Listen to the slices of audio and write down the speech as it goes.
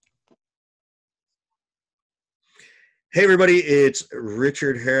Hey everybody, it's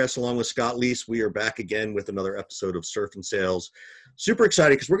Richard Harris along with Scott Leese. We are back again with another episode of Surf and Sales. Super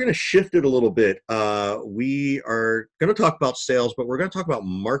excited because we're going to shift it a little bit. We are going to talk about sales, but we're going to talk about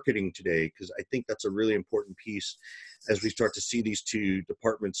marketing today because I think that's a really important piece as we start to see these two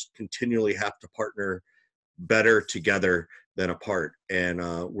departments continually have to partner better together than apart. And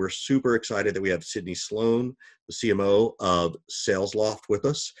we're super excited that we have Sydney Sloan, the CMO of SalesLoft, with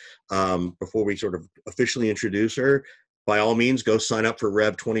us. Before we sort of officially introduce her, by all means, go sign up for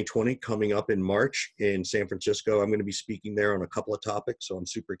Rev 2020 coming up in March in San Francisco. I'm going to be speaking there on a couple of topics, so I'm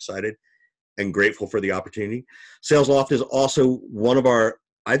super excited and grateful for the opportunity. SalesLoft is also one of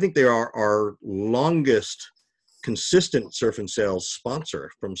I think they are our longest consistent Surf and Sales sponsor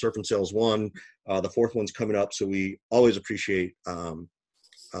from Surf and Sales 1. The fourth one's coming up, so we always appreciate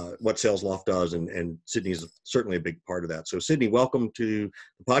what SalesLoft does, and Sydney is certainly a big part of that. So Sydney, welcome to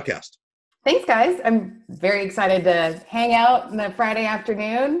the podcast. Thanks, guys. I'm very excited to hang out on the Friday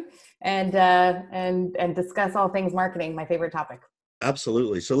afternoon and discuss all things marketing, my favorite topic.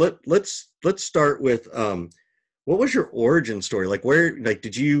 Absolutely. So let's start with what was your origin story?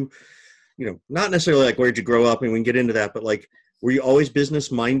 Did you not necessarily like where did you grow up, and we can get into that, but like, were you always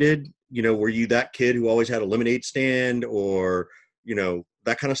business minded? Were you that kid who always had a lemonade stand or,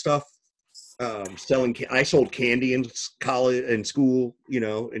 that kind of stuff? I sold candy in college and school,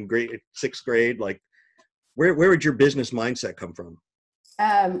 in sixth grade. Like, where would your business mindset come from?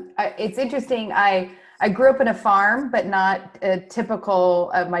 It's interesting. I grew up in a farm, but not a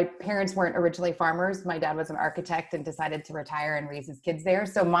typical. My parents weren't originally farmers. My dad was an architect and decided to retire and raise his kids there.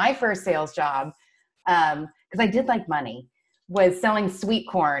 So my first sales job, because I did like money, was selling sweet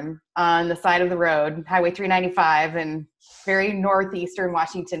corn on the side of the road, Highway 395 in very northeastern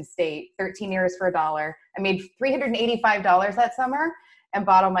Washington state, 13 years for $1. I made $385 that summer and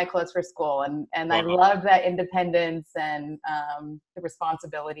bought all my clothes for school. And wow. I loved that independence and the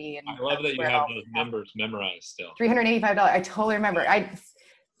responsibility. And I love that you have those numbers memorized still. $385. I totally remember.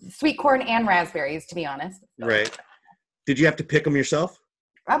 Sweet corn and raspberries, to be honest. So. Right. Did you have to pick them yourself?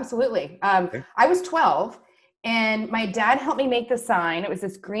 Absolutely. Okay. I was 12. And my dad helped me make the sign. It was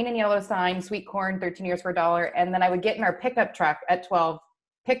this green and yellow sign, sweet corn, 13 years for $1. And then I would get in our pickup truck at 12,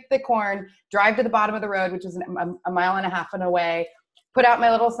 pick the corn, drive to the bottom of the road, which was a mile and a half away, put out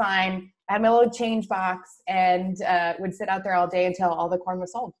my little sign, had my little change box, and would sit out there all day until all the corn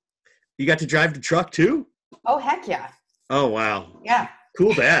was sold. You got to drive the truck too? Oh, heck yeah. Oh, wow. Yeah.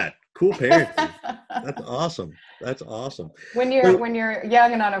 Cool dad. Cool parents. That's awesome. That's awesome. When you're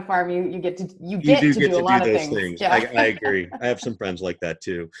young and on a farm, you get to do a lot of things. Yeah. I agree. I have some friends like that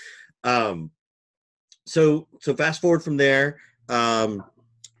too. So fast forward from there.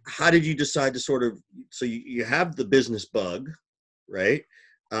 How did you decide to so you have the business bug, right?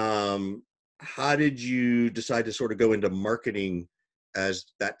 How did you decide to sort of go into marketing as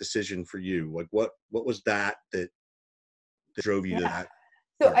that decision for you? Like what was that drove you to that?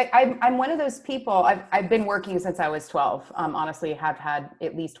 So I'm one of those people. I've been working since I was 12. Honestly, have had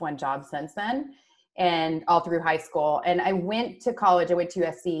at least one job since then, and all through high school. And I went to college. I went to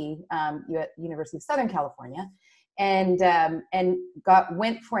USC, University of Southern California, and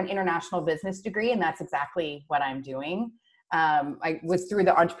went for an international business degree. And that's exactly what I'm doing. I was through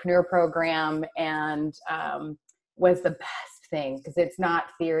the entrepreneur program, and was the best thing because it's not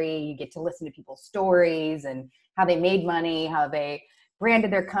theory. You get to listen to people's stories and how they made money, how they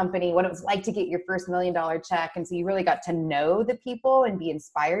branded their company, what it was like to get your first $1 million check. And so you really got to know the people and be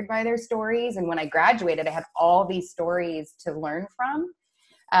inspired by their stories. And when I graduated, I had all these stories to learn from,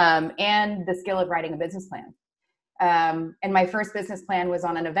 and the skill of writing a business plan. And my first business plan was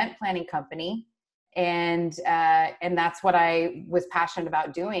on an event planning company. And that's what I was passionate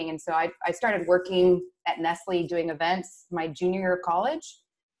about doing. And so I started working at Nestle doing events my junior year of college.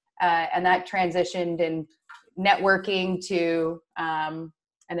 And that transitioned in networking to an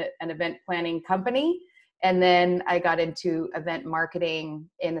event planning company. And then I got into event marketing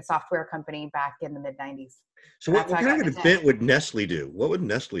in a software company back in the mid 90s. So what kind of event would Nestle do? What would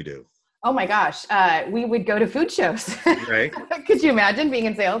Nestle do? Oh my gosh. We would go to food shows. Right. Could you imagine being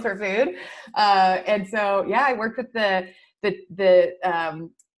in sales for food? And so, yeah, I worked with the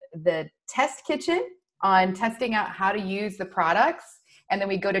test kitchen on testing out how to use the products. And then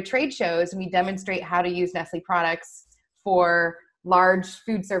we go to trade shows and we demonstrate how to use Nestle products for large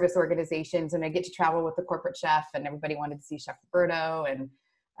food service organizations. And I get to travel with the corporate chef, and everybody wanted to see Chef Roberto. And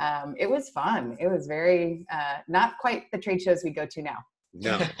it was fun. It was very, not quite the trade shows we go to now.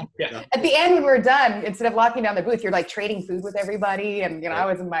 No. Yeah. At the end, when we're done, instead of walking down the booth, you're like trading food with everybody. And, I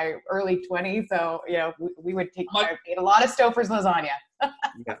was in my early 20s. So, we would I ate a lot of Stouffer's lasagna.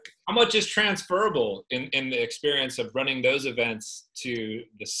 Yeah. How much is transferable in the experience of running those events to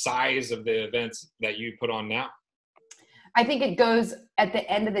the size of the events that you put on now? I think it goes at the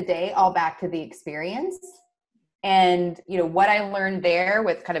end of the day all back to the experience. And, what I learned there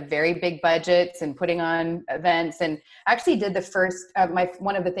with kind of very big budgets and putting on events, and actually did the first,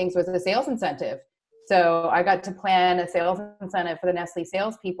 one of the things was a sales incentive. So I got to plan a sales incentive for the Nestle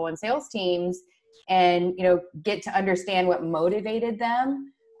salespeople and sales teams and, get to understand what motivated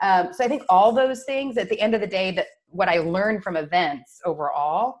them. So I think all those things at the end of the day, that what I learned from events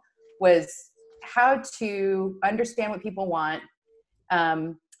overall was how to understand what people want,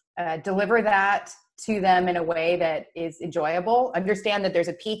 deliver that to them in a way that is enjoyable, understand that there's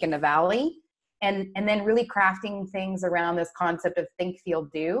a peak and a valley, and then really crafting things around this concept of think, feel,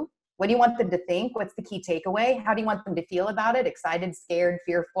 do. What do you want them to think? What's the key takeaway? How do you want them to feel about it? Excited, scared,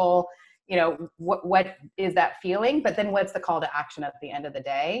 fearful? What is that feeling? But then what's the call to action at the end of the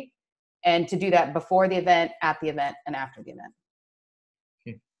day? And to do that before the event, at the event, and after the event.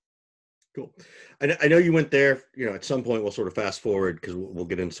 Cool. I know you went there, at some point we'll sort of fast forward because we'll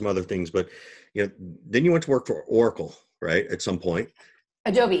get into some other things, but, then you went to work for Oracle, right? At some point.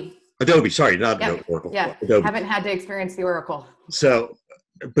 Adobe, sorry, not yeah. Oracle. Yeah, Adobe. Haven't had to experience the Oracle. So,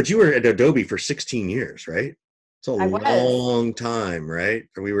 but you were at Adobe for 16 years, right? It's a long time, right?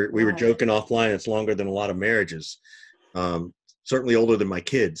 We were joking offline. It's longer than a lot of marriages. Certainly older than my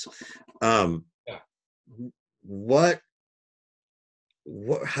kids. How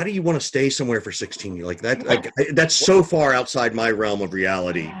do you want to stay somewhere for 16 years like that? That's so far outside my realm of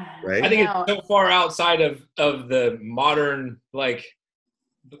reality, right? I think it's so far outside of the modern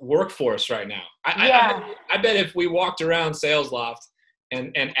workforce right now. I bet if we walked around SalesLoft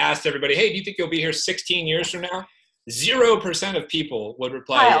and asked everybody, hey, do you think you'll be here 16 years from now? 0% of people would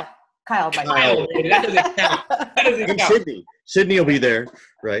reply. Kyle. That doesn't count. That doesn't count. Sydney will be there,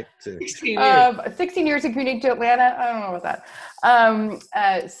 right? 16 years. 16 years in commuting to Atlanta. I don't know about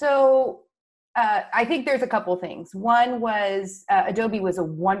that. So I think there's a couple things. One was Adobe was a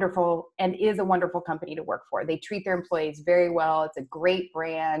wonderful and is a wonderful company to work for. They treat their employees very well. It's a great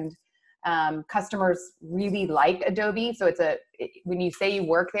brand. Customers really like Adobe. So when you say you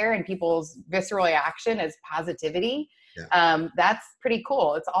work there and people's visceral reaction is positivity, that's pretty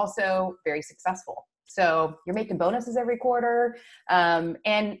cool. It's also very successful. So you're making bonuses every quarter. And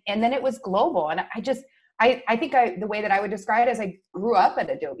then it was global. And I think the way that I would describe it is I grew up at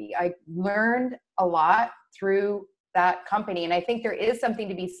Adobe. I learned a lot through that company. And I think there is something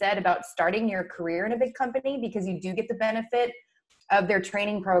to be said about starting your career in a big company because you do get the benefit of their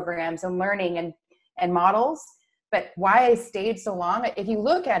training programs and learning and models. But why I stayed so long, if you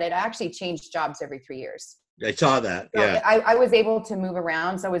look at it, I actually changed jobs every 3 years. I saw that. So yeah. I was able to move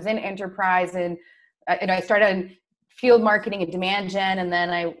around. So I was in enterprise and I started in field marketing and demand gen. And then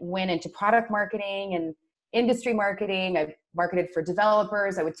I went into product marketing and industry marketing. I marketed for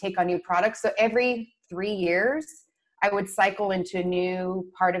developers. I would take on new products. So every 3 years, I would cycle into a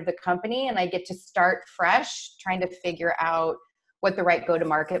new part of the company and I get to start fresh, trying to figure out what the right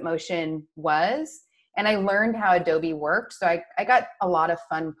go-to-market motion was. And I learned how Adobe worked. So I got a lot of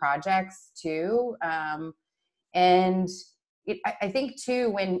fun projects too. I think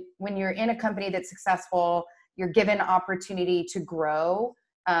too, when you're in a company that's successful, you're given opportunity to grow.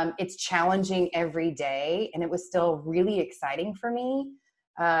 It's challenging every day, and it was still really exciting for me.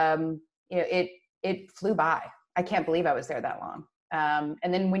 It flew by. I can't believe I was there that long.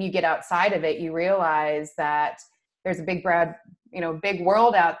 And then when you get outside of it, you realize that there's a big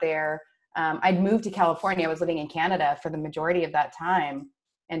world out there. I'd moved to California. I was living in Canada for the majority of that time,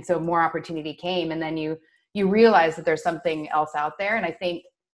 and so more opportunity came. And then you realize that there's something else out there. And I think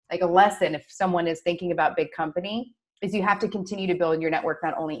like a lesson, if someone is thinking about big company, is you have to continue to build your network,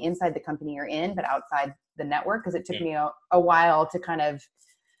 not only inside the company you're in, but outside the network. Cause it took me a while to kind of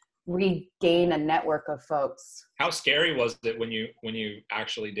regain a network of folks. How scary was it when you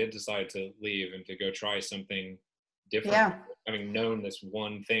actually did decide to leave and to go try something different, having known this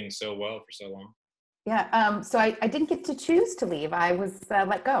one thing so well for so long? Yeah. So I didn't get to choose to leave. I was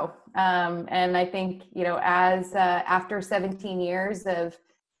let go. And I think, as after 17 years of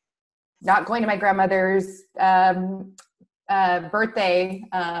not going to my grandmother's birthday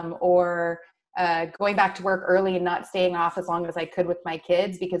or going back to work early and not staying off as long as I could with my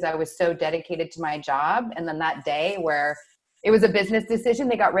kids because I was so dedicated to my job. And then that day where it was a business decision,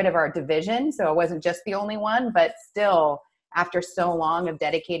 they got rid of our division. So I wasn't just the only one, but still, after so long of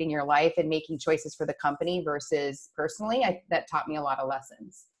dedicating your life and making choices for the company versus personally, that taught me a lot of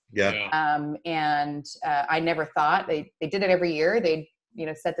lessons. Yeah. And I never thought they did it every year. They'd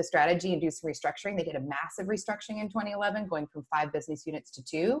set the strategy and do some restructuring. They did a massive restructuring in 2011, going from 5 business units to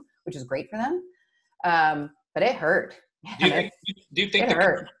 2, which was great for them. But it hurt. Do you think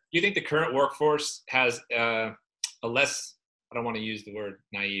the current workforce has a less, I don't want to use the word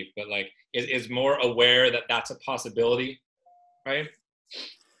naive, but like is more aware that that's a possibility, right?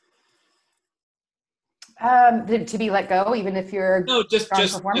 To be let go, even if you're a strong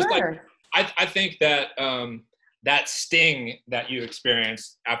performer? Just like, I think that that sting that you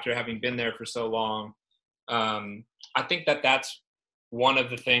experienced after having been there for so long, I think that that's one of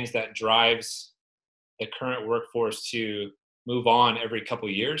the things that drives the current workforce to move on every couple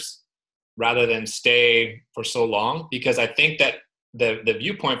of years rather than stay for so long. Because I think that the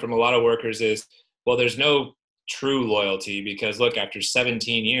viewpoint from a lot of workers is, well, there's no true loyalty because look, after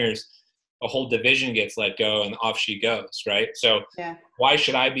 17 years, a whole division gets let go and off she goes, right? So why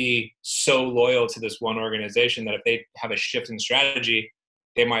should I be so loyal to this one organization that if they have a shift in strategy,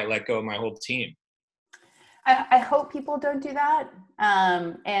 they might let go of my whole team? I hope people don't do that.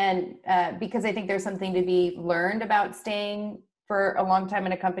 Because I think there's something to be learned about staying for a long time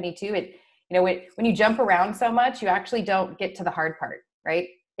in a company too. When you jump around so much, you actually don't get to the hard part, right?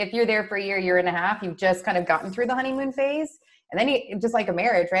 If you're there for a year and a half, you've just kind of gotten through the honeymoon phase. And then just like a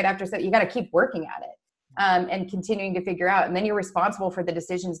marriage, right? After so, you got to keep working at it and continuing to figure out. And then you're responsible for the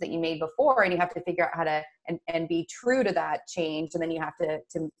decisions that you made before, and you have to figure out how to and be true to that change. And then you have to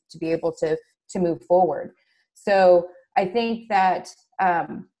be able to move forward. So I think that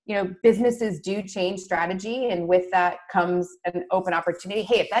businesses do change strategy, and with that comes an open opportunity.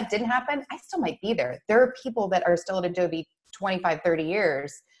 Hey, if that didn't happen, I still might be there. There are people that are still at Adobe 25, 30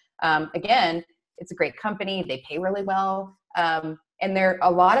 years. Again, it's a great company. They pay really well. And there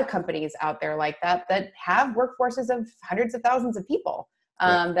are a lot of companies out there like that have workforces of hundreds of thousands of people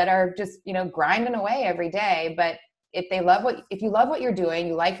that are just, grinding away every day. But if you love what you're doing,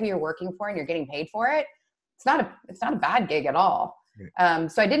 you like who you're working for and you're getting paid for it, it's not a bad gig at all.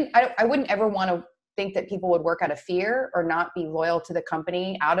 So I wouldn't ever want to think that people would work out of fear or not be loyal to the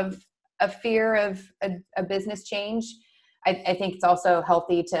company out of a fear of a business change. I think it's also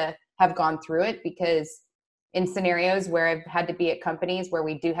healthy to have gone through it, because in scenarios where I've had to be at companies where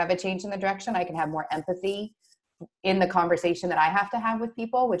we do have a change in the direction, I can have more empathy in the conversation that I have to have with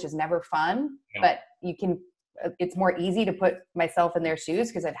people, which is never fun, but it's more easy to put myself in their shoes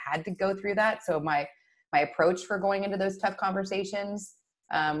because I've had to go through that. So my approach for going into those tough conversations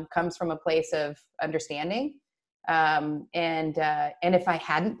comes from a place of understanding. And if I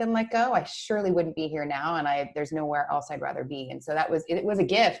hadn't been let go, I surely wouldn't be here now. And there's nowhere else I'd rather be. And so it was a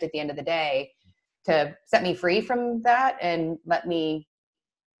gift at the end of the day to set me free from that and let me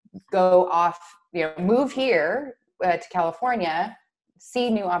go off, move here to California,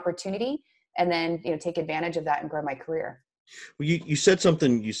 see new opportunity, and then, take advantage of that and grow my career. Well, you said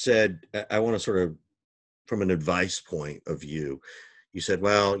something. You said, I want to sort of, from an advice point of view, you said,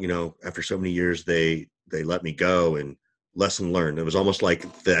 well, after so many years, they let me go, and lesson learned. It was almost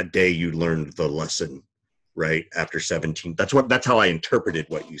like that day you learned the lesson, right? After 17. That's how I interpreted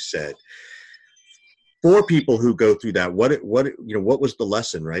what you said. For people who go through that, what was the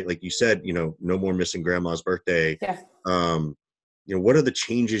lesson, right? Like you said, no more missing grandma's birthday. Yeah. What are the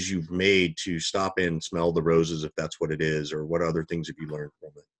changes you've made to stop and smell the roses, if that's what it is, or what other things have you learned from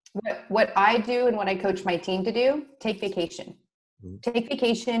it? What I do and what I coach my team to do, take vacation. Mm-hmm. Take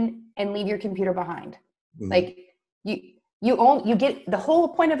vacation and leave your computer behind. Mm-hmm. Like you get, the whole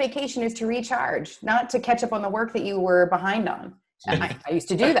point of vacation is to recharge, not to catch up on the work that you were behind on. I used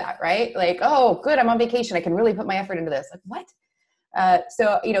to do that, right? Like, oh, good, I'm on vacation. I can really put my effort into this. Like, what?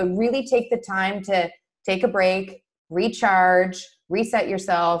 So, really take the time to take a break, recharge, reset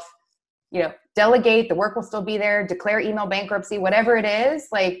yourself, delegate. The work will still be there. Declare email bankruptcy, whatever it is.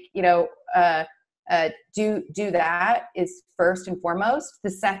 Like, do that is first and foremost.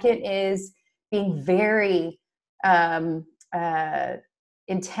 The second is being very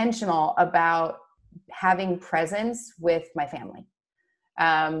intentional about having presence with my family.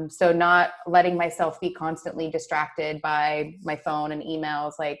 So not letting myself be constantly distracted by my phone and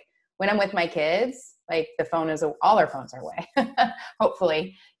emails. Like when I'm with my kids, like the phone is, all our phones are away,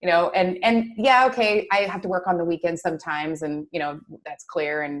 hopefully, and yeah, okay, I have to work on the weekends sometimes, and, that's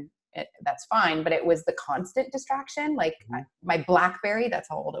clear, and that's fine. But it was the constant distraction. Like my BlackBerry, that's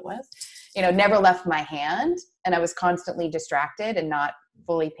how old it was, never left my hand, and I was constantly distracted and not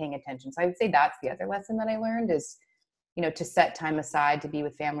fully paying attention. So I would say that's the other lesson that I learned is, to set time aside to be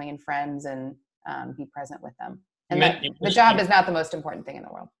with family and friends and be present with them. And the job is not the most important thing in the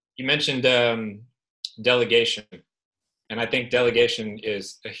world. You mentioned delegation. And I think delegation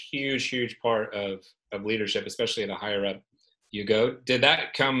is a huge, huge part of leadership, especially at a higher up you go. Did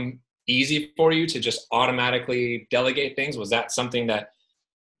that come easy for you to just automatically delegate things? Was that something that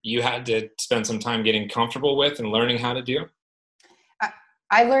you had to spend some time getting comfortable with and learning how to do?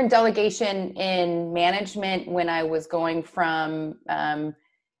 I learned delegation in management when I was going from, I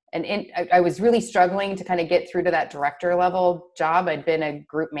was really struggling to kind of get through to that director level job. I'd been a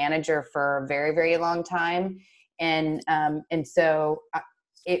group manager for a very, very long time. And so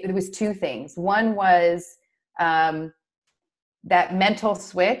it was two things. One was that mental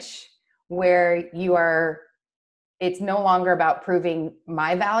switch where it's no longer about proving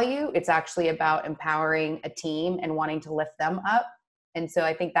my value. It's actually about empowering a team and wanting to lift them up. And so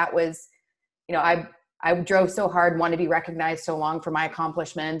I think that was, I drove so hard, wanted to be recognized so long for my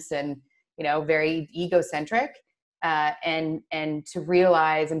accomplishments and, very egocentric, and to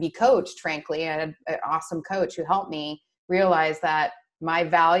realize and be coached, frankly. I had an awesome coach who helped me realize that my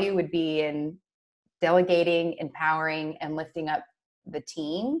value would be in delegating, empowering, and lifting up the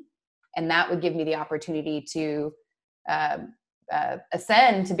team. And that would give me the opportunity to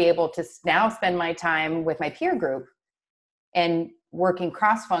ascend, to be able to now spend my time with my peer group and working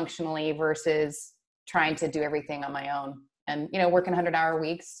cross-functionally versus trying to do everything on my own. And, working 100-hour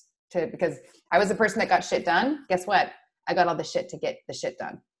weeks because I was the person that got shit done. Guess what? I got all the shit to get the shit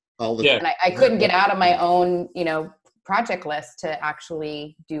done. And I couldn't get out of my own, project list to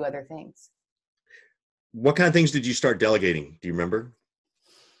actually do other things. What kind of things did you start delegating? Do you remember?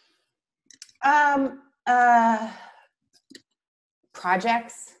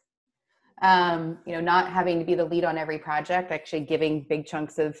 Projects. Not having to be the lead on every project, actually giving big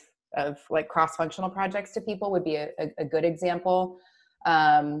chunks of like cross-functional projects to people would be a good example.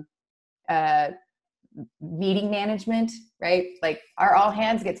 Meeting management, right? Like our all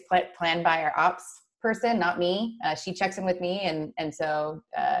hands gets planned by our ops person, not me. She checks in with me. And so,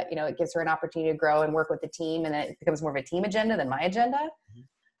 it gives her an opportunity to grow and work with the team. And then it becomes more of a team agenda than my agenda.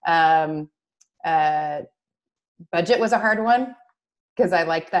 Budget was a hard one, because I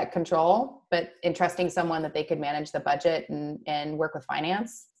liked that control, but entrusting someone that they could manage the budget and work with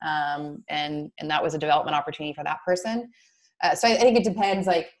finance. And that was a development opportunity for that person. So I think it depends.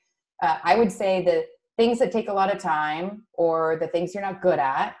 Like, I would say the things that take a lot of time or the things you're not good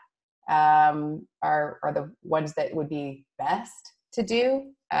at are the ones that would be best to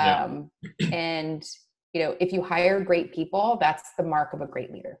do. And, if you hire great people, that's the mark of a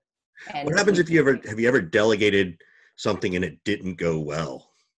great leader. And what happens have you ever delegated something and it didn't go well?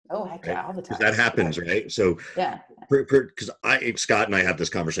 Oh, heck yeah, all the time. That happens, right? So yeah, because Scott and I have this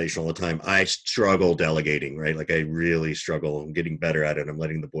conversation all the time. I struggle delegating, right? Like I really struggle. I'm getting better at it. I'm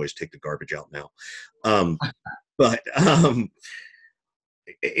letting the boys take the garbage out now. But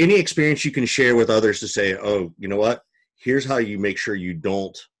any experience you can share with others to say, oh, you know what? Here's how you make sure you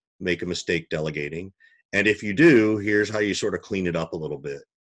don't make a mistake delegating. And if you do, here's how you sort of clean it up a little bit.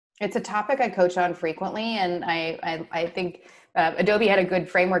 It's a topic I coach on frequently. And I think Adobe had a good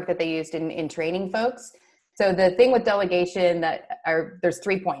framework that they used in training folks. So the thing with delegation there's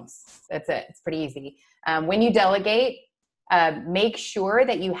 3 points. That's it. It's pretty easy. When you delegate, make sure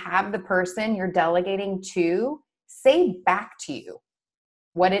that you have the person you're delegating to say back to you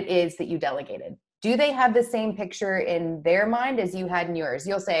what it is that you delegated. Do they have the same picture in their mind as you had in yours?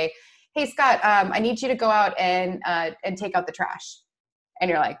 You'll say, hey, Scott, I need you to go out and take out the trash. And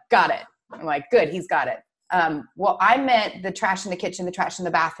you're like, got it. I'm like, good, he's got it. Well, I meant the trash in the kitchen, the trash in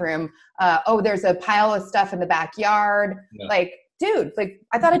the bathroom. There's a pile of stuff in the backyard. Yeah. Like, dude, like,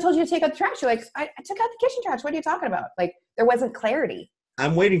 I thought I told you to take out the trash. You're like, I took out the kitchen trash. What are you talking about? Like, there wasn't clarity.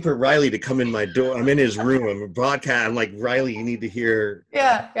 I'm waiting for Riley to come in my door. I'm in his room. I'm broadcasting. I'm like, Riley, you need to hear.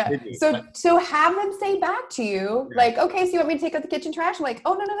 Yeah. So have them say back to you, like, okay, so you want me to take out the kitchen trash? I'm like,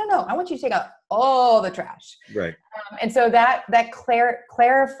 oh, no. I want you to take out all the trash. Right. And so that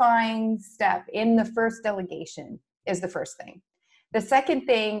clarifying step in the first delegation is the first thing. The second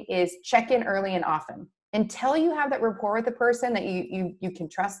thing is check in early and often. Until you have that rapport with the person that you can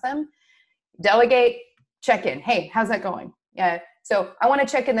trust them, delegate, check in. Hey, how's that going? So I want to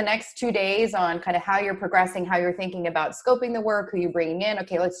check in the next 2 days on kind of how you're progressing, how you're thinking about scoping the work, who you're bringing in.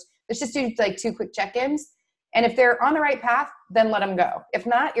 Okay, let's just do like 2 quick check-ins. And if they're on the right path, then let them go. If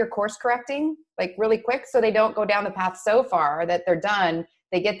not, you're course correcting like really quick so they don't go down the path so far that they're done.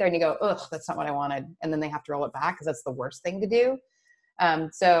 They get there and you go, ugh, that's not what I wanted. And then they have to roll it back because that's the worst thing to do.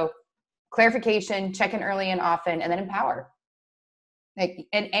 So clarification, check in early and often, and then empower. Like,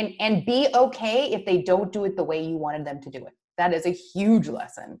 and be okay if they don't do it the way you wanted them to do it. That is a huge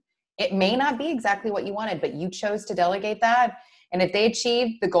lesson. It may not be exactly what you wanted, but you chose to delegate that. And if they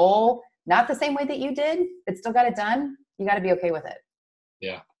achieved the goal, not the same way that you did, but still got it done, you got to be okay with it.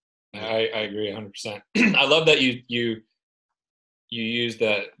 Yeah, I agree 100%. I love that you you use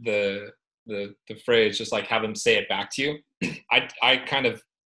the phrase, just like have them say it back to you.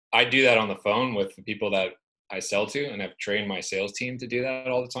 I do that on the phone with the people that I sell to, and I've trained my sales team to do that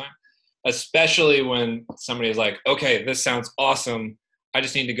all the time, especially when somebody is like, okay, this sounds awesome. I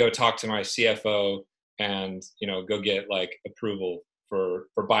just need to go talk to my CFO and, go get like approval for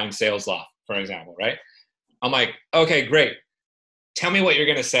buying SalesLoft, for example, right? I'm like, okay, great. Tell me what you're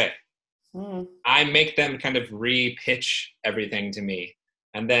going to say. I make them kind of re-pitch everything to me.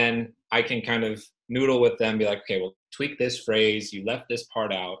 And then I can kind of noodle with them, be like, okay, well, tweak this phrase. You left this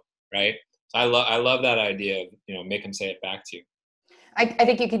part out, right? So I love that idea of, make them say it back to you. I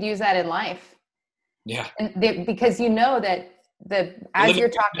think you could use that in life. Yeah. And because that as you're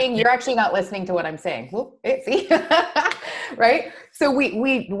talking, you're actually not listening to what I'm saying. Whoop, see? Right? So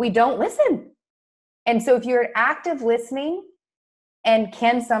we don't listen. And so if you're active listening and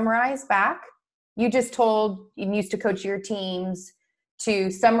can summarize back, you used to coach your teams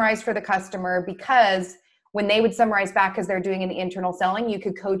to summarize for the customer, because when they would summarize back as they're doing in the internal selling, you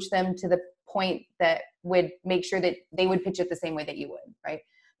could coach them to the point that would make sure that they would pitch it the same way that you would, right?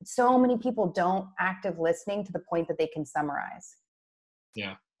 So many people don't active listening to the point that they can summarize.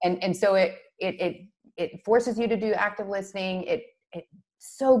 Yeah. And so it forces you to do active listening. It's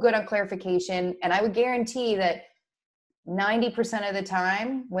so good on clarification. And I would guarantee that 90% of the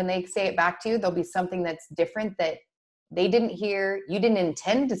time when they say it back to you, there'll be something that's different that they didn't hear, you didn't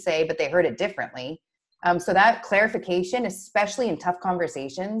intend to say, but they heard it differently. So that clarification, especially in tough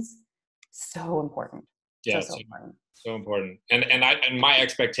conversations, so important. Yeah, so important. So important. And my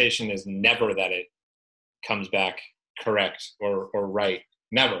expectation is never that it comes back correct or right.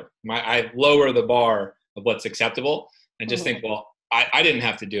 Never. I lower the bar of what's acceptable and just think, well, I didn't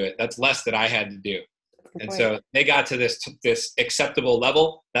have to do it. That's less that I had to do. And so they got to this acceptable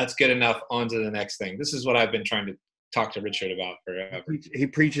level. That's good enough. On to the next thing. This is what I've been trying to talk to Richard about forever. He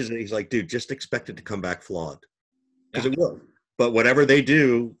preaches it. He's like, dude, just expect it to come back flawed, because it will. But whatever they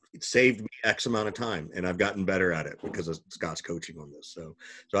do, it saved me X amount of time, and I've gotten better at it because of Scott's coaching on this. So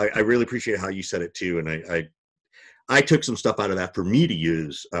I really appreciate how you said it too, and I took some stuff out of that for me to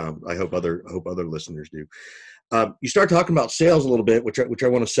use. I hope other listeners do. You start talking about sales a little bit, which I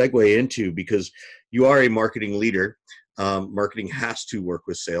want to segue into, because you are a marketing leader. Marketing has to work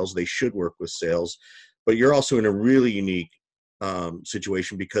with sales. They should work with sales, but you're also in a really unique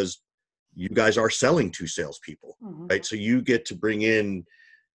situation because you guys are selling to salespeople, right? So you get to bring in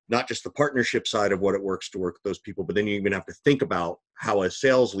not just the partnership side of what it works to work with those people, but then you even have to think about how a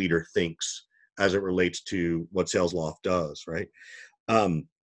sales leader thinks as it relates to what SalesLoft does, right?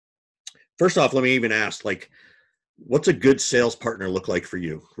 First off, let me even ask, like, what's a good sales partner look like for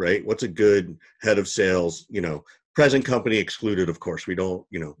you, right? What's a good head of sales, present company excluded, of course. We don't,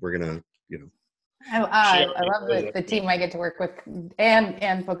 we're going to, I love the team I get to work with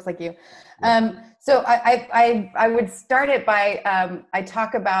and folks like you. So I would start it by, I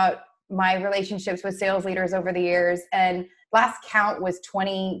talk about my relationships with sales leaders over the years, and last count was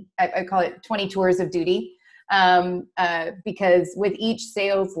 20, I call it 20 tours of duty. Because with each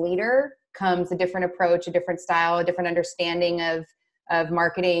sales leader comes a different approach, a different style, a different understanding of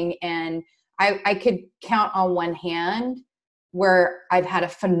marketing. And I could count on one hand where I've had a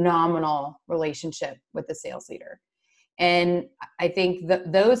phenomenal relationship with the sales leader. And I think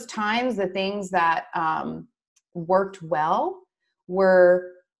those times, the things that worked well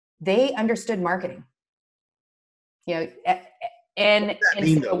were they understood marketing. And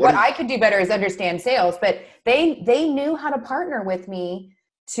so what I could do better is understand sales, but they knew how to partner with me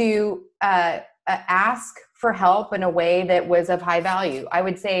to ask for help in a way that was of high value. I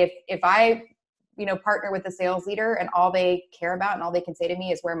would say if I partner with a sales leader and all they care about and all they can say to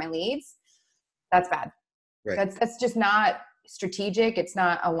me is where are my leads, that's bad. Right. That's just not strategic. It's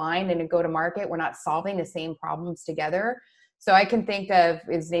not aligned in a go-to-market. We're not solving the same problems together. So I can think of,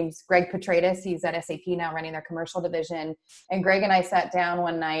 his name's Greg Petratus. He's at SAP now running their commercial division. And Greg and I sat down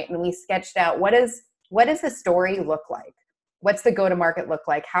one night and we sketched out what does the story look like? What's the go-to-market look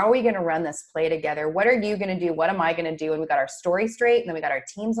like? How are we going to run this play together? What are you going to do? What am I going to do? And we got our story straight, and then we got our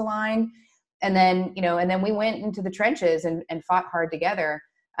teams aligned. And then, and then we went into the trenches and fought hard together.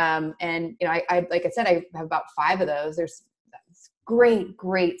 I like I said, I have about 5 of those. There's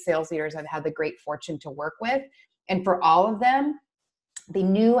great sales leaders I've had the great fortune to work with. And for all of them, they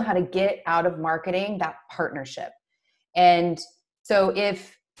knew how to get out of marketing that partnership. And so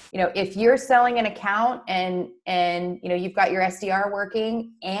if you're selling an account and you've got your SDR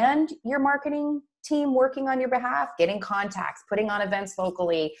working and your marketing team working on your behalf, getting contacts, putting on events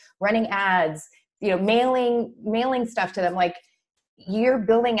locally, running ads, mailing stuff to them, like, you're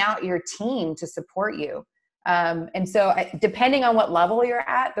building out your team to support you. And so depending on what level you're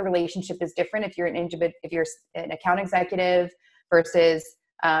at, the relationship is different. If you're an account executive versus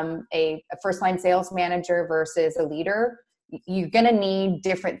a first line sales manager versus a leader, you're going to need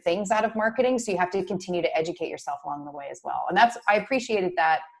different things out of marketing. So you have to continue to educate yourself along the way as well. And I appreciated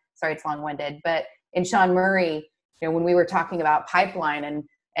that. Sorry, it's long-winded, but in Sean Murray, when we were talking about pipeline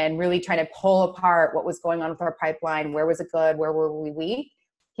and really trying to pull apart what was going on with our pipeline, where was it good, where were we weak,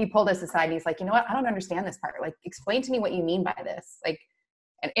 he pulled us aside and he's like, you know what, I don't understand this part. Like, explain to me what you mean by this. Like,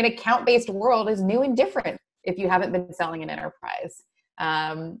 an account-based world is new and different if you haven't been selling an enterprise.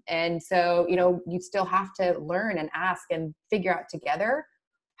 And so, you still have to learn and ask and figure out together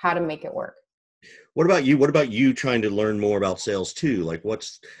how to make it work. What about you? What about you trying to learn more about sales too? Like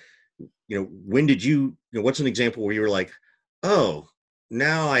when did you, what's an example where you were like, oh,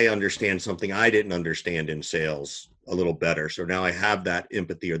 now I understand something I didn't understand in sales a little better. So now I have that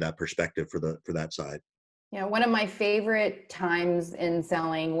empathy or that perspective for that side. One of my favorite times in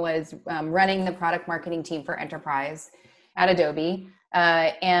selling was running the product marketing team for enterprise at Adobe.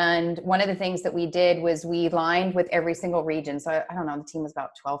 And one of the things that we did was we aligned with every single region. So I don't know, the team was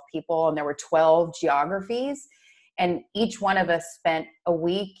about 12 people and there were 12 geographies. And each one of us spent a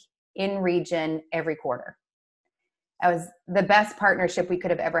week in region every quarter. That was the best partnership we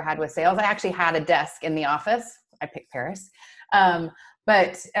could have ever had with sales. I actually had a desk in the office. I picked Paris.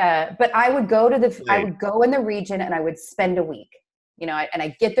 But I would go in the region and I would spend a week, and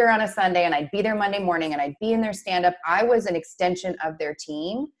I'd get there on a Sunday and I'd be there Monday morning and I'd be in their stand-up. I was an extension of their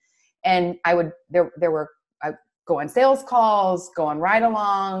team. And I'd go on sales calls, go on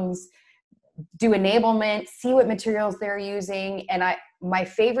ride-alongs, do enablement, see what materials they're using. And my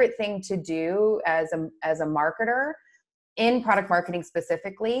favorite thing to do as a marketer in product marketing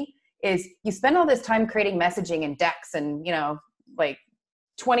specifically is you spend all this time creating messaging and decks and, like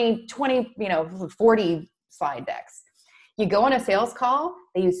 20, 40 slide decks. You go on a sales call,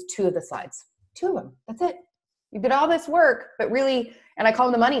 they use 2 of the slides, 2 of them. That's it. You did all this work, but really, and I call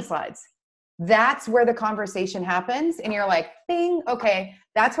them the money slides. That's where the conversation happens. And you're like, bing, okay,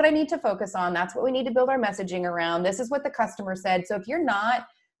 that's what I need to focus on. That's what we need to build our messaging around. This is what the customer said. So if you're not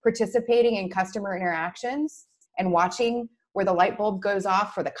participating in customer interactions and watching where the light bulb goes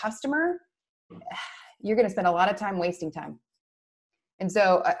off for the customer, you're going to spend a lot of time wasting time. And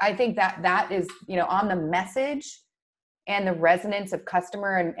so I think that is, on the message and the resonance of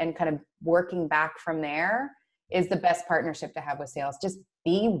customer and kind of working back from there is the best partnership to have with sales. Just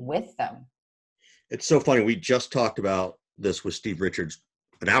be with them. It's so funny. We just talked about this with Steve Richards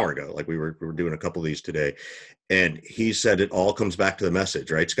an hour ago. Like we were doing a couple of these today, and he said it all comes back to the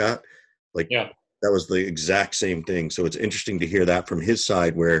message, right, Scott? Like, yeah, that was the exact same thing. So it's interesting to hear that from his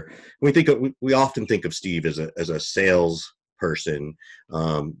side, where we often think of Steve as a sales person.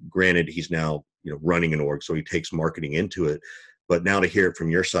 Granted, he's now running an org, so he takes marketing into it. But now to hear it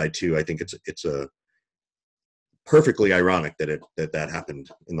from your side too, I think it's a perfectly ironic that happened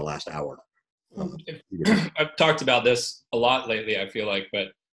in the last hour. I've talked about this a lot lately, I feel like, but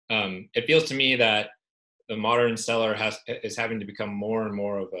it feels to me that the modern seller is having to become more and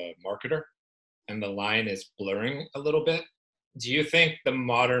more of a marketer, and the line is blurring a little bit. Do you think the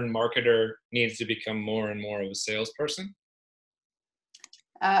modern marketer needs to become more and more of a salesperson?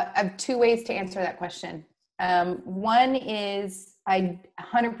 I have 2 ways to answer that question. One is I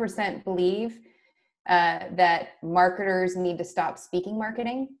 100% believe that marketers need to stop speaking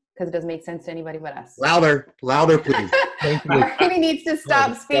marketing, because it doesn't make sense to anybody but us. Louder, please. Thank you. Marketing needs to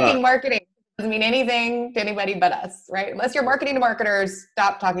stop speaking marketing. It doesn't mean anything to anybody but us, right? Unless you're marketing to marketers,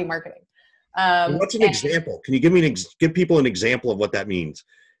 stop talking marketing. What's an example? Can you give people an example of what that means?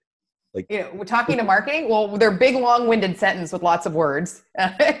 Like, we're talking to marketing. Well, they're big, long-winded sentence with lots of words. All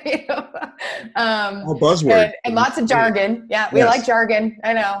buzzwords and lots of jargon. Yeah, we like jargon.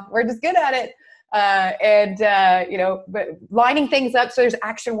 I know, we're just good at it. But lining things up so there's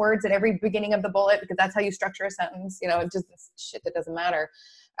action words at every beginning of the bullet, because that's how you structure a sentence. Just shit that doesn't matter.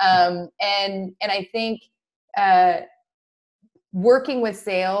 And I think working with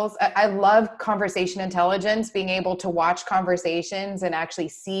sales, I love conversation intelligence, being able to watch conversations and actually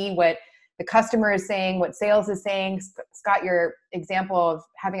see what the customer is saying, what sales is saying. Scott, your example of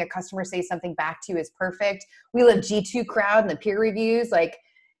having a customer say something back to you is perfect. We live G2 crowd and the peer reviews,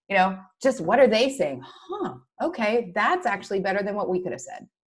 just what are they saying? Okay, that's actually better than what we could have said.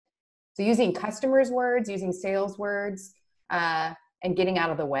 So using customers' words, using sales words, and getting out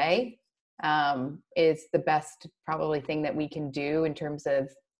of the way is the best probably thing that we can do in terms of,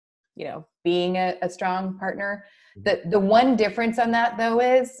 being a strong partner. The one difference on that though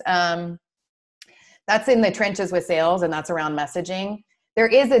is that's in the trenches with sales, and that's around messaging. There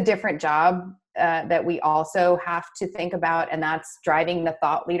is a different job that we also have to think about, and that's driving the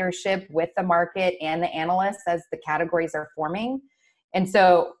thought leadership with the market and the analysts as the categories are forming. And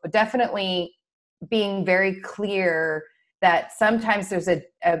so definitely being very clear that sometimes there's a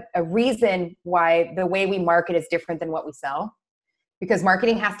reason why the way we market is different than what we sell, because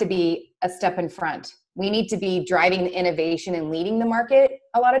marketing has to be a step in front. We need to be driving the innovation and leading the market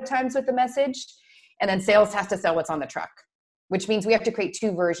a lot of times with the message. And then sales has to sell what's on the truck, which means we have to create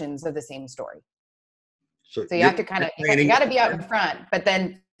two versions of the same story. So you have to kind of, you got to be out in front, but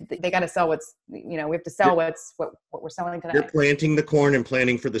then they got to sell what's, we have to sell what we're selling today. You're planting the corn and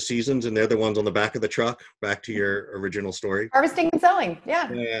planning for the seasons, and they're the ones on the back of the truck. Back to your original story. Harvesting and selling.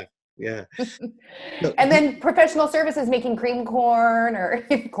 Yeah. Yeah. And then professional services, making cream corn or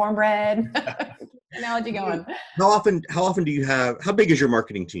cornbread. Analogy going. How often do you have, how big is your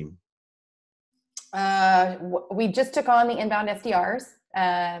marketing team? We just took on the inbound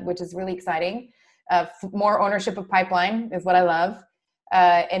SDRs, which is really exciting. More ownership of pipeline is what I love.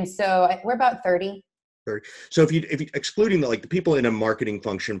 And so we're about 30. So if you excluding the people in a marketing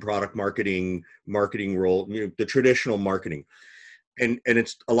function, product marketing role, the traditional marketing, and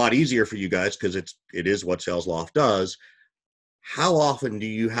it's a lot easier for you guys because it is what SalesLoft does. How often do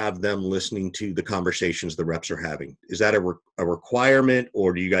you have them listening to the conversations the reps are having? Is that a requirement,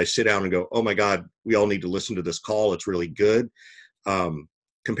 or do you guys sit down and go, oh my God, we all need to listen to this call, it's really good,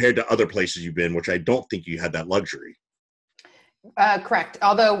 compared to other places you've been, which I don't think you had that luxury? Correct.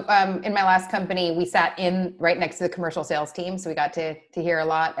 Although in my last company, we sat in right next to the commercial sales team, so we got to hear a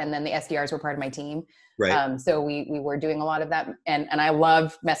lot, and then the SDRs were part of my team. Right. So we were doing a lot of that, and I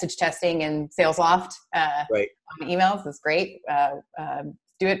love message testing and SalesLoft. Right. On emails, it's great.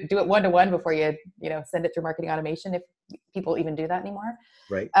 Do it one-to-one before you send it through marketing automation, if people even do that anymore.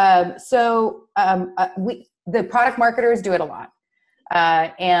 Right. The product marketers do it a lot,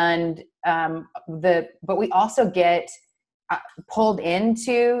 but we also get pulled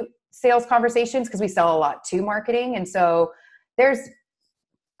into sales conversations because we sell a lot to marketing. And so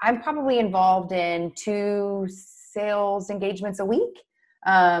I'm probably involved in 2 sales engagements a week.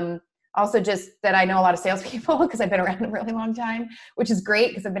 Also just that I know a lot of salespeople because I've been around a really long time, which is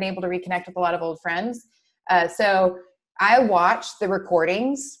great because I've been able to reconnect with a lot of old friends. So I watch the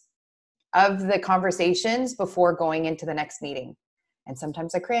recordings of the conversations before going into the next meeting. And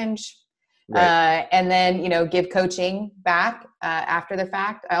sometimes I cringe. Right. And then, give coaching back after the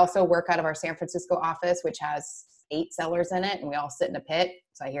fact. I also work out of our San Francisco office, which has 8 sellers in it, and we all sit in a pit.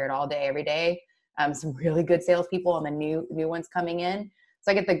 So I hear it all day, every day. Some really good salespeople and the new ones coming in.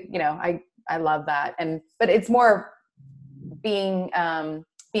 So I get I love that. But it's more being on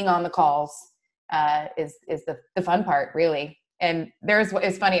the calls is the fun part, really. And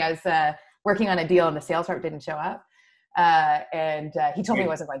it's funny. I was working on a deal and the sales rep didn't show up, and he told me he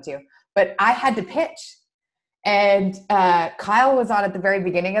wasn't going to. But I had to pitch, and Kyle was on at the very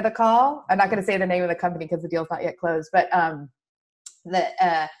beginning of the call. I'm not going to say the name of the company because the deal's not yet closed. But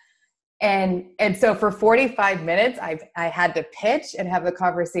and so for 45 minutes, I had to pitch and have the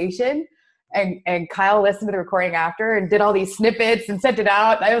conversation, and Kyle listened to the recording after and did all these snippets and sent it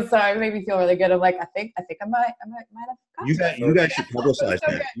out. It made me feel really good. I'm like, I think I might have. You guys should publicize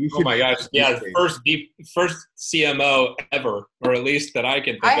that. Oh my gosh! Yeah, first CMO ever, or at least that I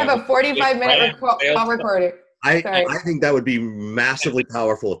can think of. I have a 45-minute call recording. I think that would be massively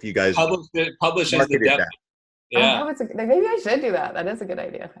powerful if you guys publish the depth. Yeah, maybe I should do that. That is a good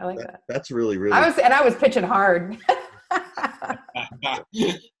idea. I like that. That's really. I was pitching hard.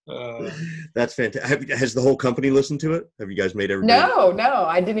 That's fantastic. Has the whole company listened to it? Have you guys made everybody? No,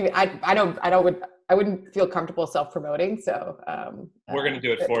 I didn't even. I wouldn't feel comfortable self-promoting. So we're going to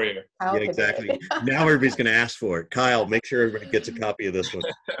do it for you. Yeah, exactly. Now everybody's going to ask for it. Kyle, make sure everybody gets a copy of this one.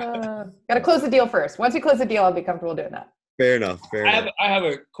 Got to close the deal first. Once we close the deal, I'll be comfortable doing that. Fair enough. I have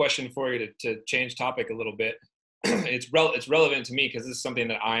a question for you to change topic a little bit. It's relevant to me because this is something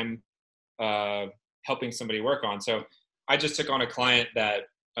that I'm helping somebody work on. So I just took on a client that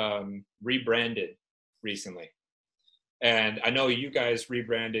rebranded recently. And I know you guys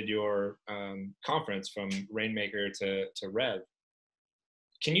rebranded your conference from Rainmaker to Rev.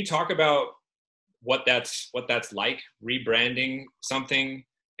 Can you talk about what that's like, rebranding something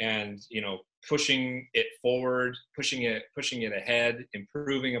and pushing it forward, pushing it ahead,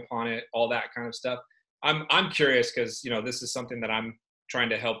 improving upon it, all that kind of stuff? I'm curious because this is something that I'm trying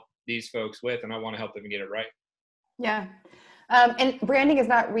to help these folks with, and I want to help them get it right. Yeah, and branding is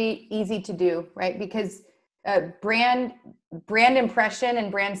not easy to do, right? Because brand impression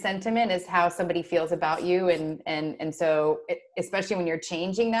and brand sentiment is how somebody feels about you, and so especially when you're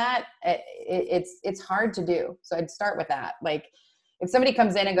changing that, it's hard to do. So I'd start with that. Like, if somebody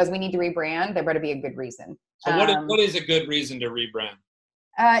comes in and goes, we need to rebrand, there better be a good reason. So what is a good reason to rebrand?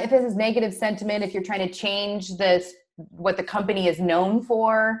 If this is negative sentiment, if you're trying to change what the company is known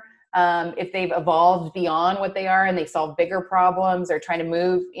for, if they've evolved beyond what they are and they solve bigger problems, or trying to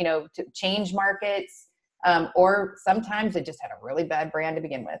move, to change markets, or sometimes they just had a really bad brand to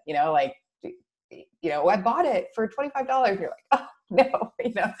begin with, I bought it for $25. You're like, oh no,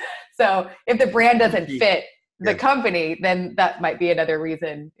 So if the brand doesn't fit the company, then that might be another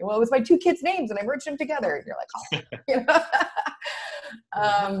reason. Well, it was my two kids' names and I merged them together. And you're like,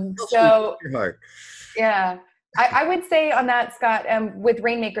 oh, so yeah. I would say on that, Scott, with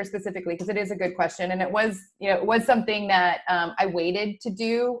Rainmaker specifically, because it is a good question, and it was something that I waited to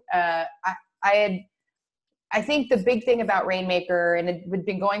do. I think the big thing about Rainmaker, and it had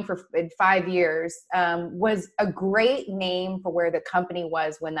been going for 5 years, was a great name for where the company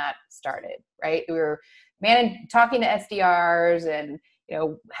was when that started. Right, we were talking to SDRs and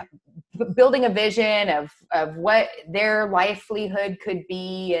building a vision of what their livelihood could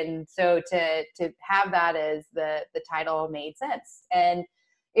be. And so to have that as the title made sense. And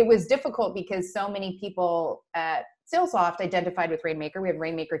it was difficult because so many people at SalesLoft identified with Rainmaker. We have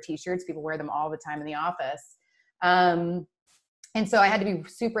Rainmaker t-shirts. People wear them all the time in the office. And so I had to be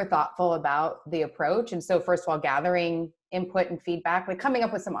super thoughtful about the approach. And so first of all, gathering input and feedback, like coming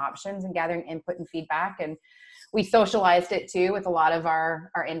up with some options and gathering input and feedback. And we socialized it too with a lot of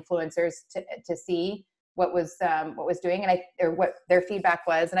our influencers to see what was doing or what their feedback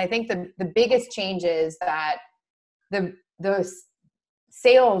was. And I think the biggest change is that the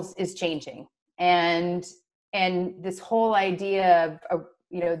sales is changing, and this whole idea of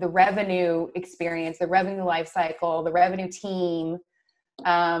the revenue experience, the revenue life cycle, the revenue team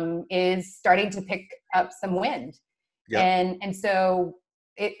is starting to pick up some wind. Yep. And so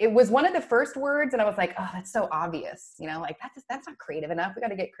it was one of the first words, and I was like, oh, that's so obvious. That's not creative enough. We got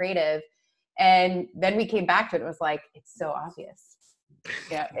to get creative. And then we came back to it. It was like, it's so obvious.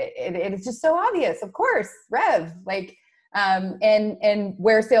 It's just so obvious. Of course, Rev, and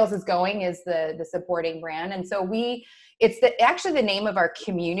where sales is going is the supporting brand. And so it's actually the name of our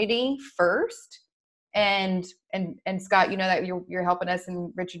community first. And Scott, that you're helping us,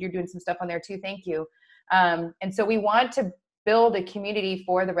 and Richard, you're doing some stuff on there too. Thank you. And so we want to build a community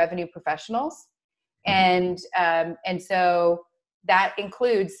for the revenue professionals. And so that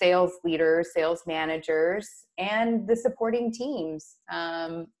includes sales leaders, sales managers, and the supporting teams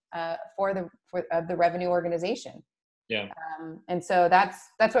for the revenue organization. Yeah. And so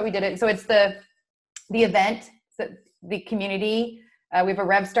that's what we did it. So it's the event, the community. We have a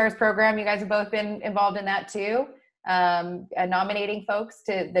Rev Stars program. You guys have both been involved in that too. Nominating folks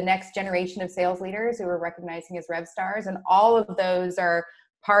to the next generation of sales leaders who we're recognizing as Rev Stars. And all of those are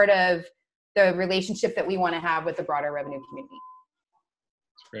part of the relationship that we want to have with the broader revenue community.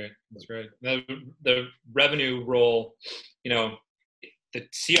 That's great. The revenue role, the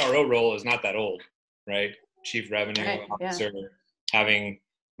CRO role is not that old, right? Chief Revenue Officer, having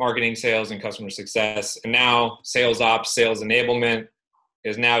marketing, sales, and customer success. And now sales ops, sales enablement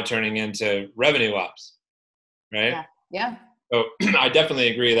is now turning into revenue ops, right? Yeah. So I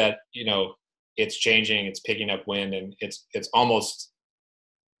definitely agree that, it's changing, it's picking up wind, and it's I don't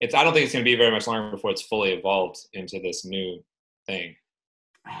think it's going to be very much longer before it's fully evolved into this new thing.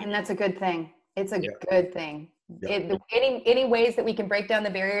 And that's a good thing. It's a good thing. Any ways that we can break down the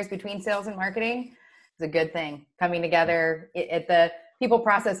barriers between sales and marketing is a good thing. Coming together at the people,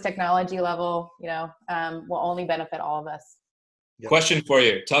 process, technology level, will only benefit all of us. Question for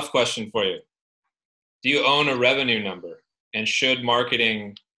you. Tough question for you. Do you own a revenue number? And should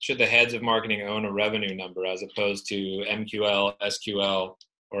the heads of marketing own a revenue number as opposed to MQL, SQL,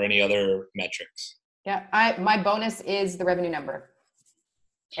 or any other metrics? Yeah, my bonus is the revenue number.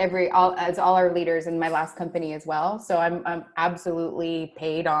 As all our leaders in my last company as well. So I'm absolutely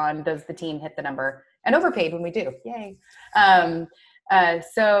paid on, does the team hit the number, and overpaid when we do. Yay.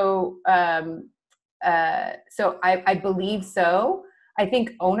 So I believe so. I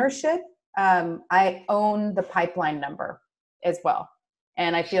think ownership, I own the pipeline number as well.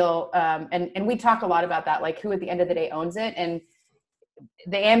 And I feel, and we talk a lot about that, like who at the end of the day owns it, and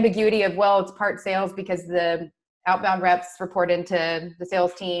the ambiguity of, well, it's part sales because the outbound reps report into the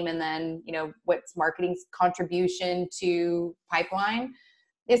sales team, and then, what's marketing's contribution to pipeline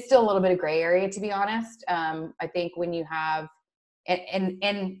is still a little bit of gray area, to be honest. I think when you have,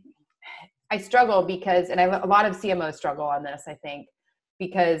 and I struggle because, and a lot of CMOs struggle on this, I think,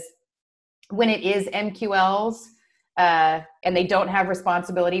 because when it is MQLs, and they don't have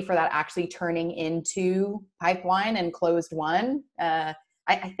responsibility for that actually turning into pipeline and closed won,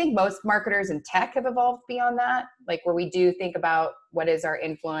 I think most marketers in tech have evolved beyond that, like where we do think about what is our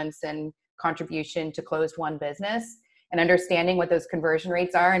influence and contribution to closed won business, and understanding what those conversion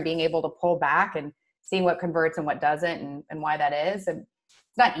rates are and being able to pull back and seeing what converts and what doesn't, and why that is. And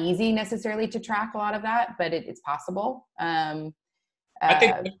it's not easy necessarily to track a lot of that, but it's possible. I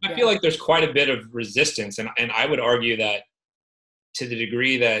feel like there's quite a bit of resistance, and I would argue that to the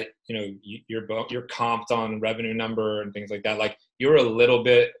degree that, you know, you're comped on revenue number and things like that, like you're a little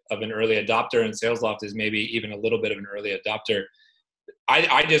bit of an early adopter, and SalesLoft is maybe even a little bit of an early adopter.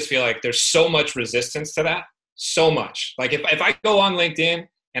 I just feel like there's so much resistance to that, so much. Like if I go on LinkedIn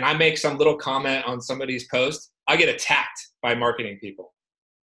and I make some little comment on somebody's post, I get attacked by marketing people.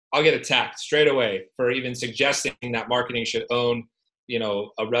 I'll get attacked straight away for even suggesting that marketing should own, you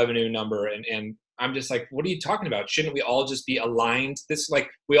know, a revenue number. And I'm just like, what are you talking about? Shouldn't we all just be aligned?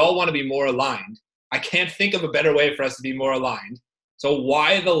 We all want to be more aligned. I can't think of a better way for us to be more aligned. So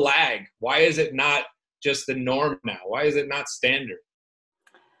why the lag? Why is it not just the norm now? Why is it not standard?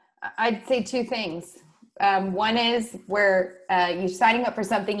 I'd say two things. One is where you're signing up for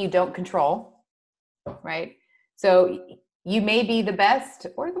something you don't control, right? So you may be the best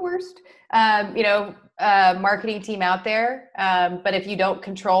or the worst, marketing team out there. But if you don't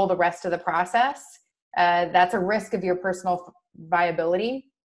control the rest of the process, that's a risk of your personal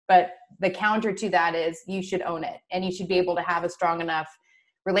viability. But the counter to that is you should own it, and you should be able to have a strong enough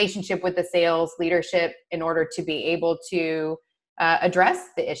relationship with the sales leadership in order to be able to address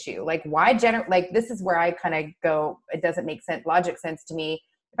the issue. Like this is where I kind of go, it doesn't make logic sense to me.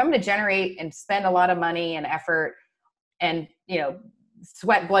 If I'm going to generate and spend a lot of money and effort and, you know,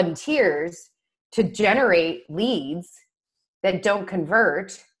 sweat, blood, and tears to generate leads that don't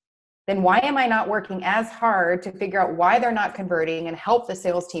convert, then why am I not working as hard to figure out why they're not converting and help the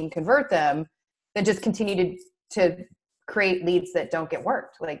sales team convert them than just continue to create leads that don't get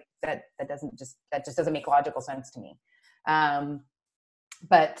worked? Like that just doesn't make logical sense to me.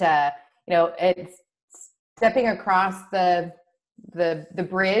 It's stepping across the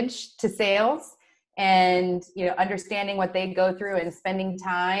bridge to sales and, you know, understanding what they go through and spending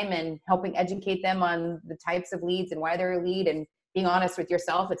time and helping educate them on the types of leads and why they're a lead, and being honest with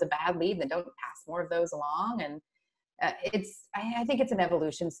yourself. It's a bad lead, then don't pass more of those along. And I think it's an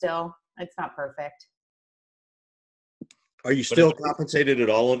evolution still. It's not perfect. Are you still compensated at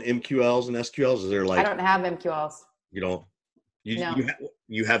all on MQLs and SQLs? Is there like, I don't have MQLs. You don't? No.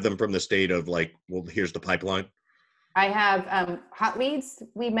 You have them from the state of like, well, here's the pipeline. I have hot leads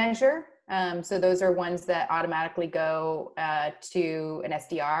we measure. So those are ones that automatically go to an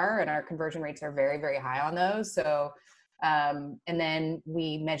SDR, and our conversion rates are very, very high on those. So, and then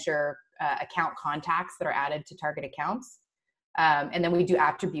we measure account contacts that are added to target accounts. And then we do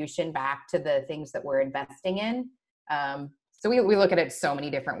attribution back to the things that we're investing in. So we look at it so many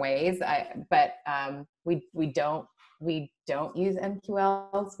different ways, but we don't use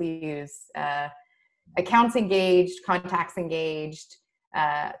MQLs. We use accounts engaged, contacts engaged,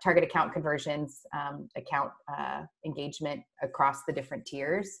 target account conversions, account engagement across the different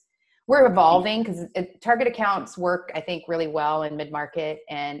tiers. We're evolving because target accounts work, I think, really well in mid-market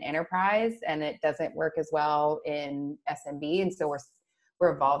and enterprise, and it doesn't work as well in SMB. And so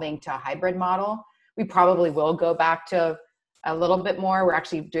we're evolving to a hybrid model. We probably will go back to a little bit more. We're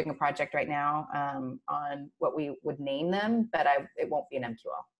actually doing a project right now on what we would name them, but it won't be an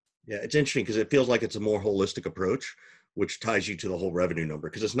MQL. Yeah, it's interesting because it feels like it's a more holistic approach, which ties you to the whole revenue number,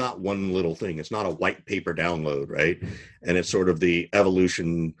 because it's not one little thing. It's not a white paper download, right? And it's sort of the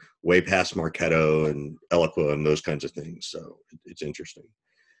evolution way past Marketo and Eloqua and those kinds of things. So it's interesting.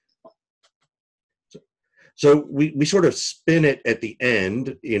 So we sort of spin it at the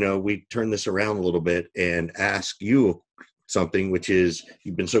end, you know, we turn this around a little bit and ask you something, which is,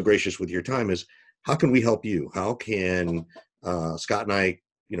 you've been so gracious with your time, is how can we help you? How can Scott and I,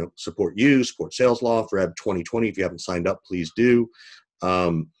 you know, support you, support SalesLoft, Rev 2020? If you haven't signed up, please do.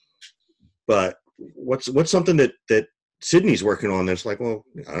 But what's something that Sydney's working on that's like, well,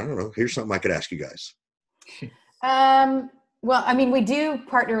 I don't know, here's something I could ask you guys. Well, I mean, we do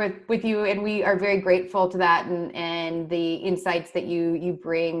partner with you, and we are very grateful to that and the insights that you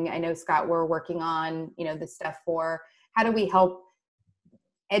bring. I know, Scott, we're working on, you know, this stuff for how do we help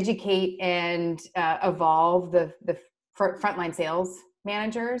educate and evolve the frontline sales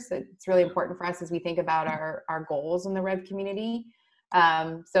managers. It's really important for us as we think about our goals in the Rev community.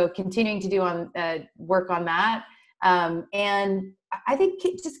 So continuing to do work on that. And I think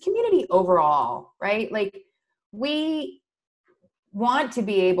just community overall, right? Like, we want to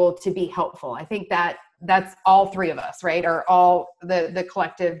be able to be helpful. I think that's all three of us, right? Or all the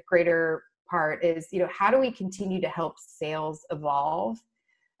collective greater part is, you know, how do we continue to help sales evolve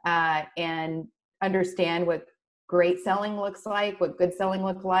and understand what great selling looks like, what good selling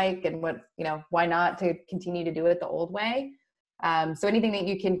look like, and what, why not to continue to do it the old way. So anything that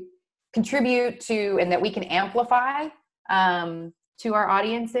you can contribute to and that we can amplify to our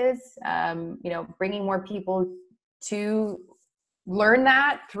audiences, bringing more people to learn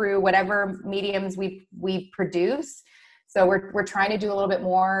that through whatever mediums we produce. So we're trying to do a little bit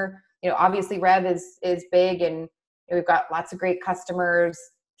more. Obviously Rev is big, and we've got lots of great customers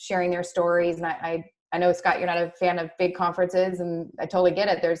sharing their stories. And I know, Scott, you're not a fan of big conferences, and I totally get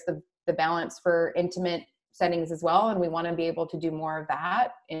it. There's the balance for intimate settings as well, and we want to be able to do more of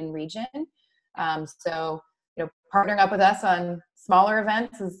that in region. So partnering up with us on smaller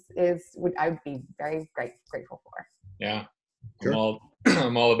events I would be very grateful for. Yeah, Sure.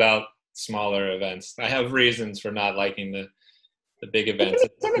 I'm all about smaller events. I have reasons for not liking the big events.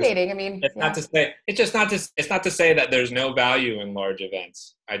 It's intimidating. I mean, it's not to say that there's no value in large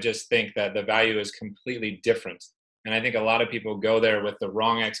events. I just think that the value is completely different, and I think a lot of people go there with the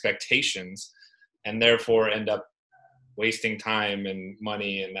wrong expectations, and therefore end up wasting time and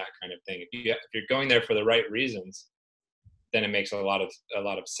money and that kind of thing. If you're going there for the right reasons, then it makes a lot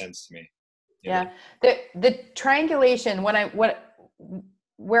of sense to me. Yeah. The triangulation,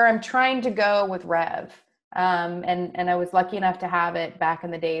 where I'm trying to go with Rev, and I was lucky enough to have it back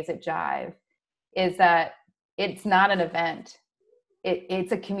in the days at Jive, is that it's not an event.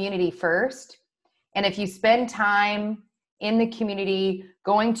 It's a community first. And if you spend time in the community,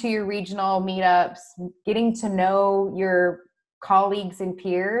 going to your regional meetups, getting to know your colleagues and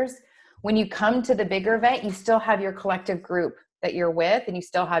peers, when you come to the bigger event, you still have your collective group that you're with, and you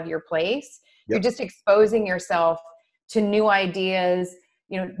still have your place. Yep. You're just exposing yourself to new ideas,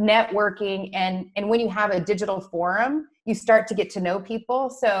 networking. And when you have a digital forum, you start to get to know people.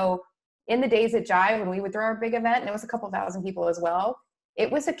 So in the days at Jive, when we would throw our big event, and it was a couple thousand people as well,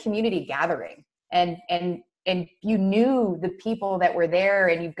 it was a community gathering. And you knew the people that were there,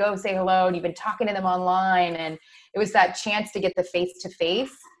 and you go say hello, and you've been talking to them online. And it was that chance to get the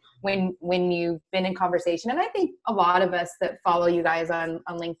face-to-face when you've been in conversation. And I think a lot of us that follow you guys on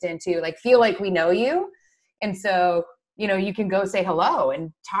LinkedIn too, feel like we know you. And so, you can go say hello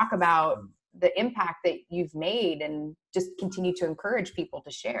and talk about the impact that you've made, and just continue to encourage people to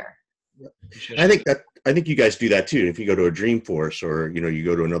share. I think you guys do that too. If you go to a Dreamforce, or you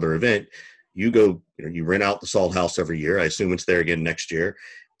go to another event, you rent out the Salt House every year. I assume it's there again next year.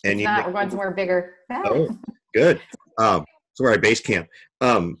 And we're going somewhere bigger. Oh, good. So we're at base camp.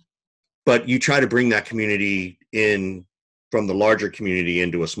 But you try to bring that community in from the larger community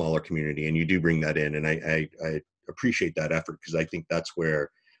into a smaller community, and you do bring that in. And I appreciate that effort, because I think that's where,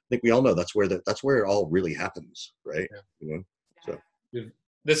 I think we all know that's where it all really happens, right? Yeah. So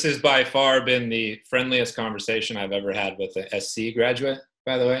this has by far been the friendliest conversation I've ever had with an SC graduate,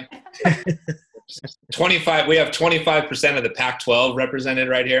 by the way. 25. We have 25% of the Pac-12 represented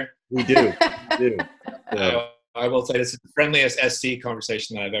right here. We do. I will say this is the friendliest SC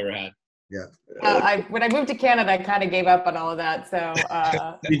conversation that I've ever had. Yeah. When I moved to Canada, I kind of gave up on all of that. So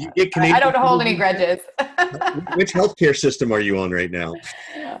did you get Canadian? I don't hold any grudges. Which healthcare system are you on right now?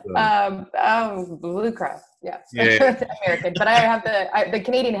 Blue Cross. Yeah. American, but I have the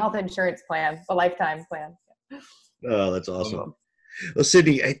Canadian health insurance plan, the lifetime plan. Oh, that's awesome. Well,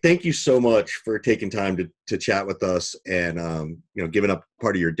 Sydney, thank you so much for taking time to chat with us, and giving up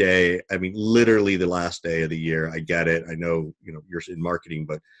part of your day. I mean, literally the last day of the year. I get it. I know you're in marketing,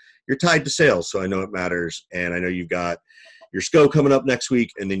 but you're tied to sales, so I know it matters. And I know you've got your SCO coming up next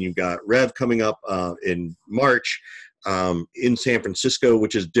week, and then you've got Rev coming up in March in San Francisco,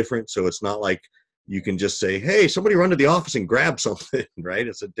 which is different. So it's not like you can just say, hey, somebody run to the office and grab something, right?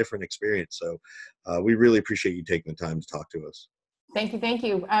 It's a different experience. So we really appreciate you taking the time to talk to us. Thank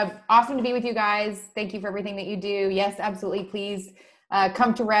you. Awesome to be with you guys. Thank you for everything that you do. Yes, absolutely. Please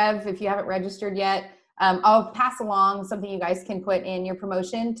come to Rev if you haven't registered yet. I'll pass along something you guys can put in your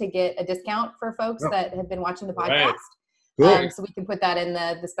promotion to get a discount for folks that have been watching the podcast. Right. Cool. So we can put that in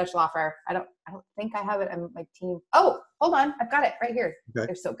the special offer. I don't think I have it on my team. Oh, hold on. I've got it right here. Okay.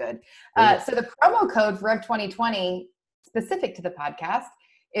 They're so good. So the promo code for Rev 2020 specific to the podcast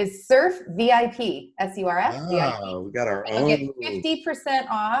is SURF VIP, SURF VIP. We got our own. Get 50%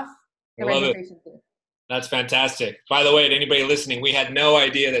 off the registration fee. That's fantastic. By the way, to anybody listening, we had no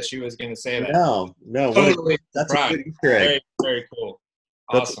idea that she was going to say that. No. Totally. That's a good Easter egg. Very, very cool.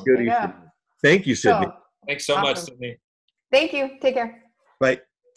 Awesome. That's a good Easter egg. Thank you, Sydney. Thanks so much, Sydney. Thank you. Take care. Bye.